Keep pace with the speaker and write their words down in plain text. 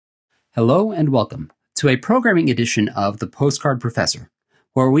Hello and welcome to a programming edition of The Postcard Professor,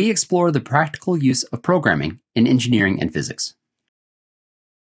 where we explore the practical use of programming in engineering and physics.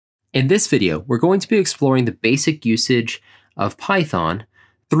 In this video, we're going to be exploring the basic usage of Python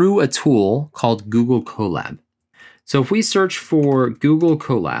through a tool called Google Colab. So if we search for Google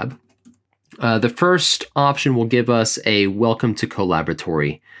Colab, the first option will give us a Welcome to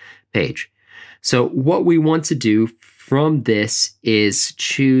Collaboratory page. So what we want to do from this is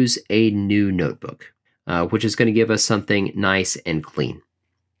choose a new notebook, which is going to give us something nice and clean.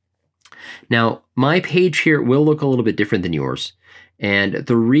 Now, my page here will look a little bit different than yours. And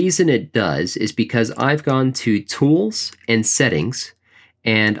the reason it does is because I've gone to Tools and Settings,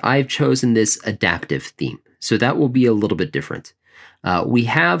 and I've chosen this adaptive theme. So that will be a little bit different. We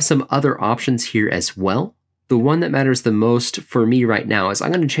have some other options here as well. The one that matters the most for me right now is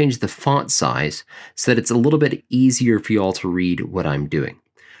I'm going to change the font size so that it's a little bit easier for you all to read what I'm doing.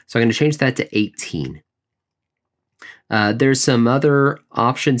 So I'm going to change that to 18. There's some other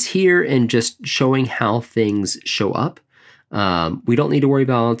options here in just showing how things show up. We don't need to worry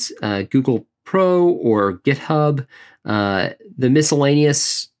about Google Pro or GitHub. The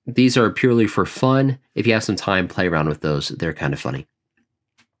miscellaneous, these are purely for fun. If you have some time, play around with those. They're kind of funny.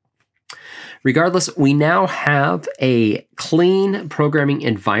 Regardless, we now have a clean programming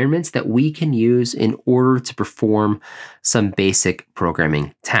environment that we can use in order to perform some basic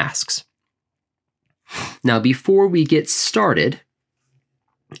programming tasks. Now, before we get started,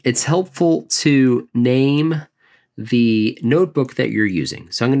 it's helpful to name the notebook that you're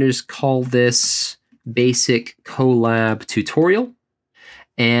using. So I'm going to just call this Basic Colab Tutorial.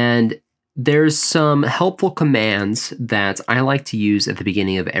 And there's some helpful commands that I like to use at the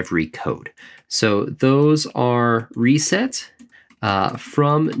beginning of every code. So those are reset,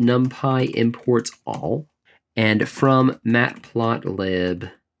 from numpy import all, and from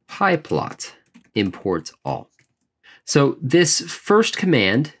matplotlib pyplot import all. So this first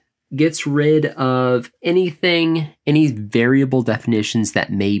command gets rid of any variable definitions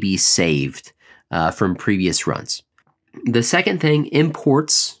that may be saved from previous runs. The second thing,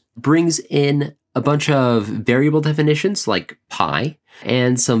 imports, brings in a bunch of variable definitions like pi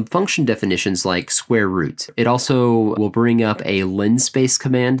and some function definitions like square root. It also will bring up a linspace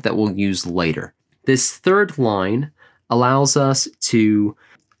command that we'll use later. This third line allows us to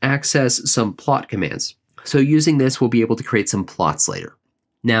access some plot commands. So using this, we'll be able to create some plots later.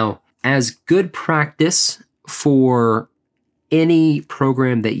 Now, as good practice for any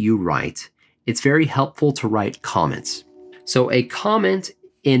program that you write, it's very helpful to write comments. So a comment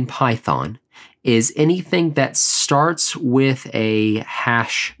in Python is anything that starts with a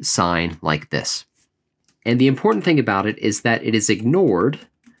hash sign like this. And the important thing about it is that it is ignored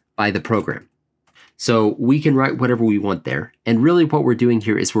by the program. So we can write whatever we want there. And really what we're doing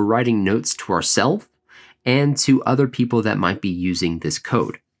here is we're writing notes to ourselves and to other people that might be using this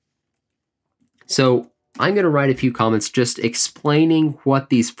code. So I'm going to write a few comments just explaining what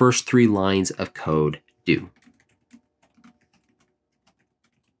these first three lines of code do.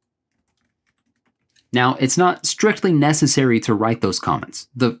 Now, it's not strictly necessary to write those comments.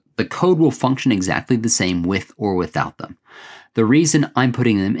 The code will function exactly the same with or without them. The reason I'm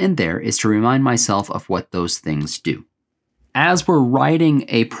putting them in there is to remind myself of what those things do. As we're writing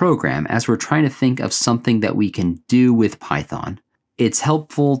a program, as we're trying to think of something that we can do with Python, it's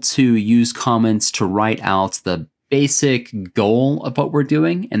helpful to use comments to write out the basic goal of what we're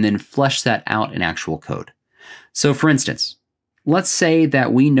doing and then flesh that out in actual code. So for instance, let's say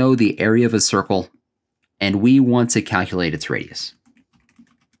that we know the area of a circle and we want to calculate its radius.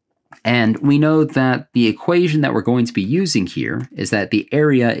 And we know that the equation that we're going to be using here is that the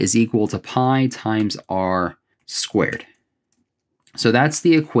area is equal to pi times r squared. So that's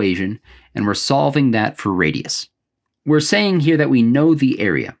the equation, and we're solving that for radius. We're saying here that we know the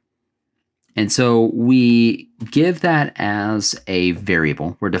area. And so we give that as a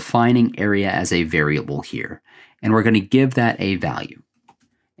variable. We're defining area as a variable here, and we're going to give that a value.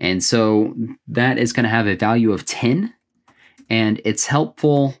 And so that is going to have a value of 10, and it's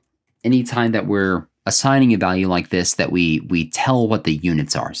helpful anytime that we're assigning a value like this that we tell what the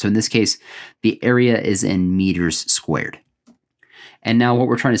units are. So in this case, the area is in meters squared. And now what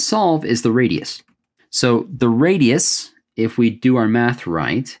we're trying to solve is the radius. So the radius, if we do our math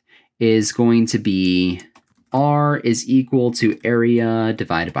right, is going to be r is equal to area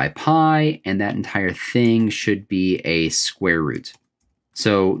divided by pi, and that entire thing should be a square root.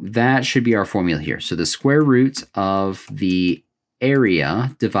 So that should be our formula here. So the square root of the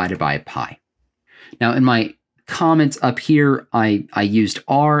area divided by pi. Now in my comments up here, I used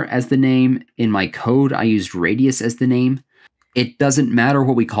r as the name. In my code, I used radius as the name. it doesn't matter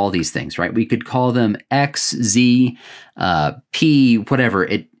what we call these things, right? We could call them X, Z, P, whatever.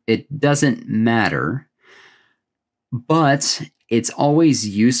 It doesn't matter. But it's always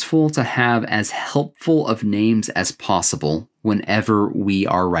useful to have as helpful of names as possible whenever we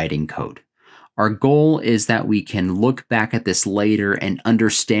are writing code. Our goal is that we can look back at this later and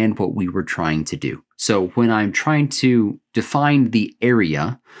understand what we were trying to do. So when I'm trying to define the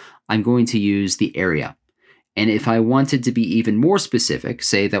area, I'm going to use the area. And if I wanted to be even more specific,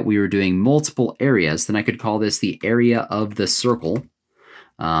 say that we were doing multiple areas, then I could call this the area of the circle.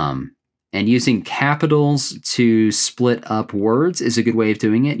 And using capitals to split up words is a good way of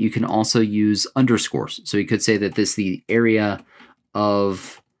doing it. You can also use underscores. So you could say that this is the area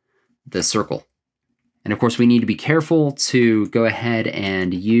of the circle. And of course, we need to be careful to go ahead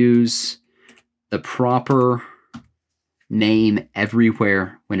and use the proper name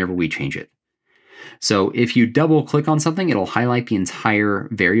everywhere whenever we change it. So if you double click on something, it'll highlight the entire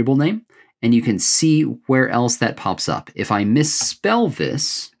variable name, and you can see where else that pops up. If I misspell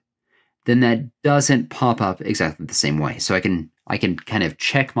this, then that doesn't pop up exactly the same way. So I can kind of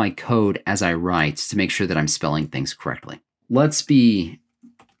check my code as I write to make sure that I'm spelling things correctly. Let's be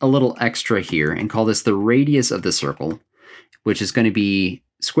a little extra here and call this the radius of the circle, which is going to be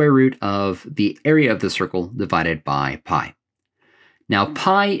square root of the area of the circle divided by pi. Now,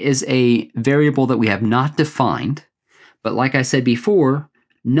 pi is a variable that we have not defined, but like I said before,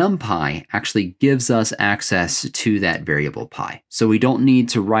 NumPy actually gives us access to that variable pi. So we don't need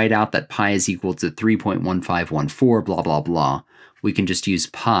to write out that pi is equal to 3.1514, blah, blah, blah. We can just use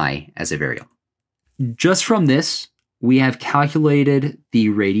pi as a variable. Just from this, we have calculated the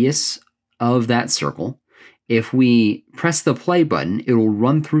radius of that circle. If we press the play button, it will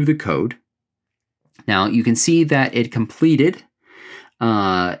run through the code. Now, you can see that it completed.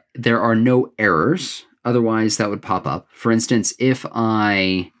 There are no errors. Otherwise, that would pop up. For instance, if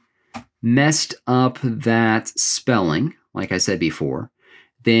I messed up that spelling, like I said before,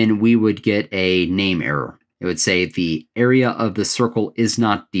 then we would get a name error. It would say the area of the circle is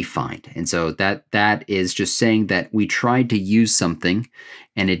not defined. And so that is just saying that we tried to use something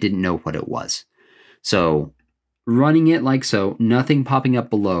and it didn't know what it was. So running it like so, nothing popping up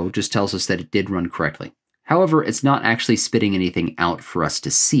below just tells us that it did run correctly. However, it's not actually spitting anything out for us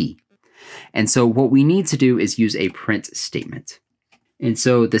to see. And so what we need to do is use a print statement. And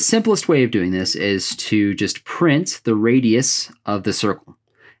so the simplest way of doing this is to just print the radius of the circle.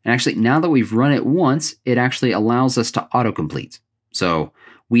 And actually, now that we've run it once, it actually allows us to autocomplete. So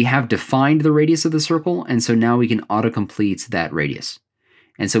we have defined the radius of the circle, and so now we can autocomplete that radius.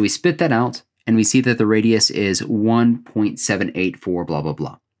 And so we spit that out, and we see that the radius is 1.784, blah, blah,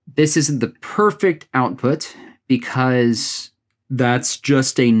 blah. This isn't the perfect output because that's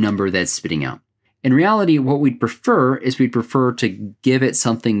just a number that's spitting out. In reality, what we'd prefer is we'd prefer to give it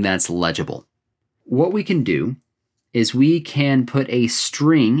something that's legible. What we can do is we can put a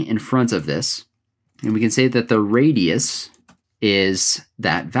string in front of this, and we can say that the radius is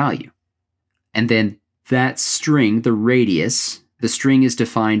that value. And then that string, the radius, the string is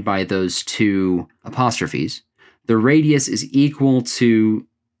defined by those two apostrophes. The radius is equal to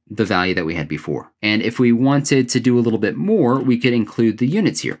the value that we had before. And if we wanted to do a little bit more, we could include the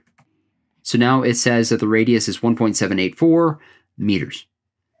units here. So now it says that the radius is 1.784 meters.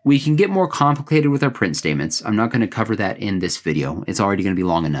 We can get more complicated with our print statements. I'm not going to cover that in this video. It's already going to be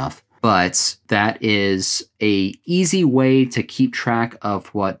long enough. But that is an easy way to keep track of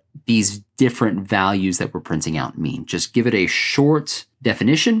what these different values that we're printing out mean. Just give it a short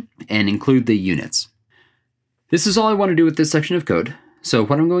definition and include the units. This is all I want to do with this section of code. So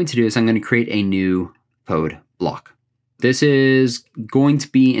what I'm going to do is I'm going to create a new code block. This is going to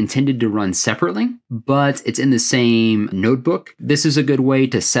be intended to run separately, but it's in the same notebook. This is a good way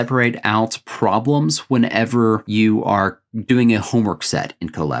to separate out problems whenever you are doing a homework set in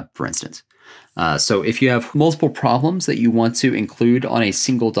Colab, for instance. So if you have multiple problems that you want to include on a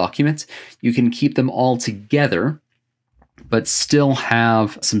single document, you can keep them all together, but still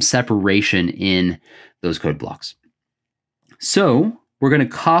have some separation in those code blocks. So we're going to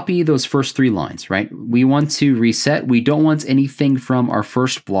copy those first three lines, right? We want to reset. We don't want anything from our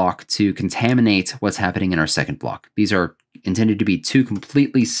first block to contaminate what's happening in our second block. These are intended to be two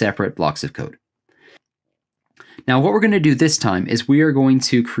completely separate blocks of code. Now, what we're going to do this time is we are going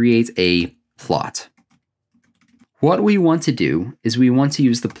to create a plot. What we want to do is we want to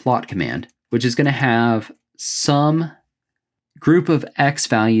use the plot command, which is going to have some group of X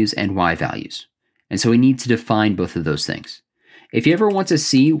values and Y values. And so we need to define both of those things. If you ever want to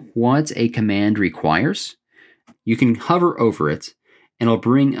see what a command requires, you can hover over it and it'll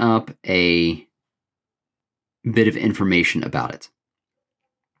bring up a bit of information about it.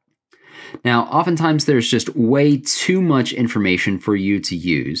 Now, oftentimes there's just way too much information for you to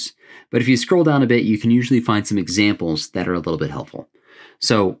use, but if you scroll down a bit, you can usually find some examples that are a little bit helpful.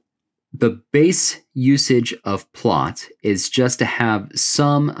 So the base usage of plot is just to have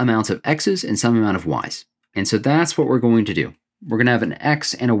some amount of x's and some amount of y's. And so that's what we're going to do. We're going to have an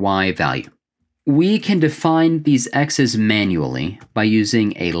x and a y value. We can define these x's manually by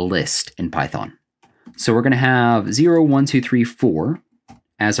using a list in Python. So we're going to have 0, 1, 2, 3, 4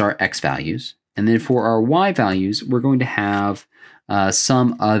 as our x values. And then for our y values, we're going to have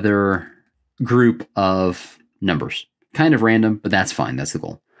some other group of numbers. Kind of random, but that's fine. That's the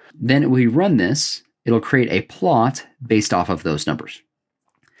goal. Then when we run this, it'll create a plot based off of those numbers.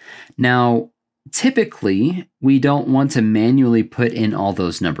 Now, typically, we don't want to manually put in all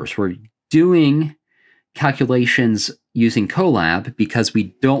those numbers. We're doing calculations using Colab because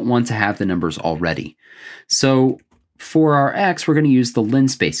we don't want to have the numbers already. So for our x, we're going to use the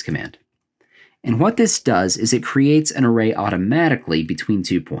linspace command. And what this does is it creates an array automatically between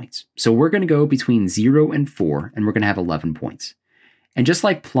 2 points. So we're going to go between 0 and 4, and we're going to have 11 points. And just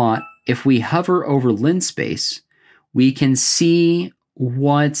like plot, if we hover over linspace, we can see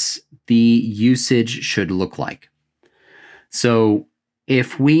what the usage should look like. So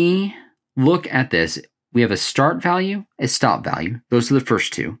if we look at this, we have a start value, a stop value. Those are the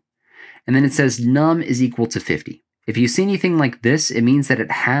first two. And then it says num is equal to 50. If you see anything like this, it means that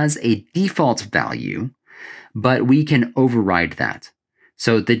it has a default value, but we can override that.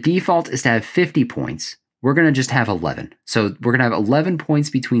 So the default is to have 50 points. We're going to just have 11. So we're going to have 11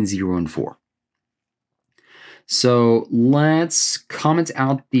 points between 0 and 4. So let's comment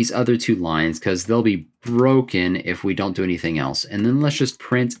out these other two lines because they'll be broken if we don't do anything else. And then let's just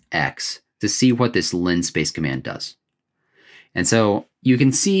print x to see what this linspace command does. And so you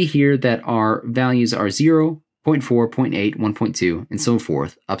can see here that our values are 0, 0.4, 0.8, 1.2, and so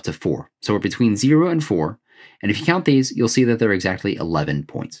forth, up to 4. So we're between 0 and 4. And if you count these, you'll see that they're exactly 11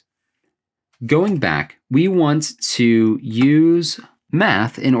 points. Going back, we want to use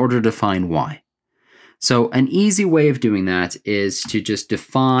math in order to find y. So an easy way of doing that is to just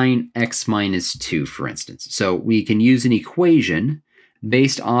define x minus 2, for instance. So we can use an equation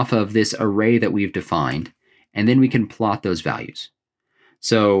based off of this array that we've defined, and then we can plot those values.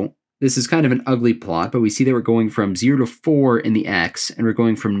 So this is kind of an ugly plot, but we see that we're going from 0 to 4 in the x, and we're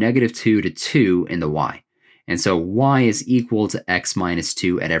going from -2 to 2 in the y. And so y is equal to x minus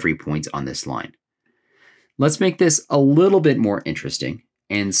 2 at every point on this line. Let's make this a little bit more interesting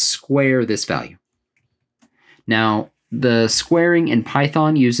and square this value. Now, the squaring in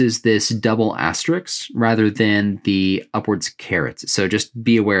Python uses this double asterisk rather than the upwards caret. So just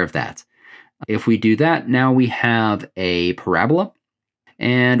be aware of that. If we do that, now we have a parabola.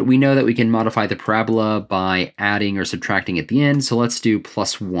 And we know that we can modify the parabola by adding or subtracting at the end. So let's do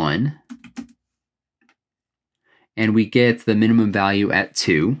 +1. And we get the minimum value at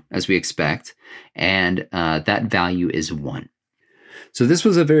 2, as we expect. And that value is 1. So this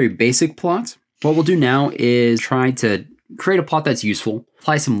was a very basic plot. What we'll do now is try to create a plot that's useful,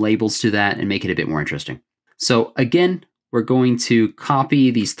 apply some labels to that, and make it a bit more interesting. So again, we're going to copy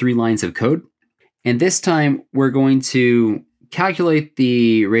these 3 lines of code. And this time, we're going to calculate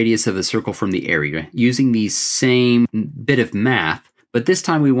the radius of the circle from the area using the same bit of math, but this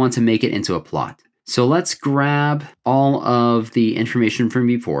time we want to make it into a plot. So let's grab all of the information from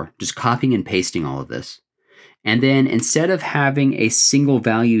before, just copying and pasting all of this. And then instead of having a single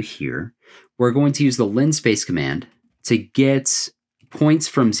value here, we're going to use the linspace command to get points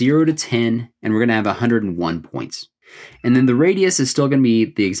from 0 to 10, and we're going to have 101 points. And then the radius is still going to be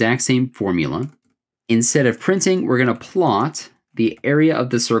the exact same formula. Instead of printing, we're going to plot the area of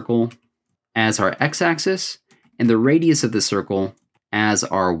the circle as our x-axis and the radius of the circle as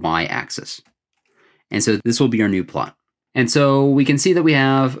our y-axis. And so this will be our new plot. And so we can see that we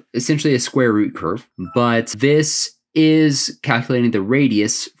have essentially a square root curve, but this is calculating the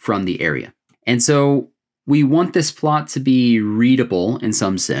radius from the area. And so we want this plot to be readable in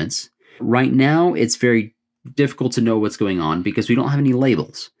some sense. Right now, it's very difficult to know what's going on because we don't have any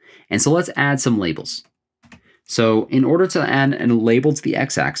labels. And so let's add some labels. So in order to add a label to the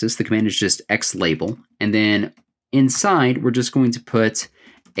x-axis, the command is just xlabel. And then inside, we're just going to put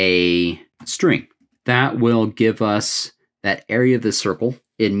a string. That will give us that area of the circle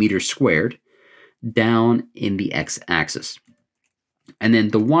in meters squared down in the x-axis. And then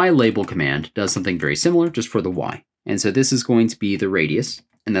the y-label command does something very similar just for the y. And so this is going to be the radius,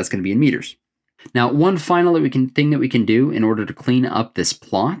 and that's going to be in meters. Now, one final thing that we can do in order to clean up this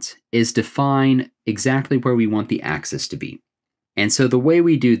plot is define exactly where we want the axis to be. And so the way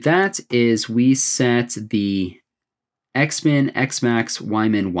we do that is we set the xmin, xmax,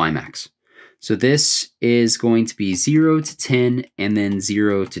 ymin, ymax. So this is going to be 0 to 10 and then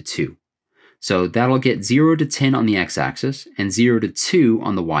 0 to 2. So that'll get 0 to 10 on the x-axis and 0 to 2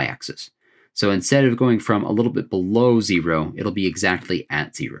 on the y-axis. So instead of going from a little bit below 0, it'll be exactly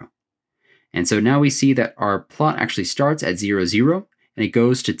at 0. And so now we see that our plot actually starts at 0, 0, and it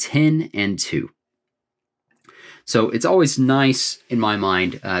goes to 10 and 2. So it's always nice, in my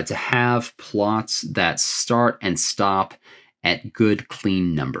mind, to have plots that start and stop at good,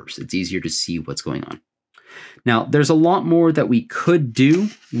 clean numbers. It's easier to see what's going on. Now, there's a lot more that we could do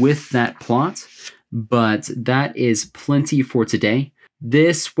with that plot, but that is plenty for today.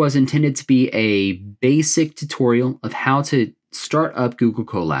 This was intended to be a basic tutorial of how to start up Google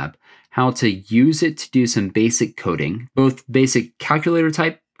Colab, how to use it to do some basic coding, both basic calculator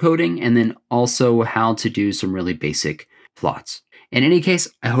type coding and then also how to do some really basic plots. In any case,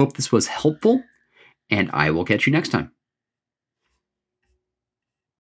 I hope this was helpful, and I will catch you next time.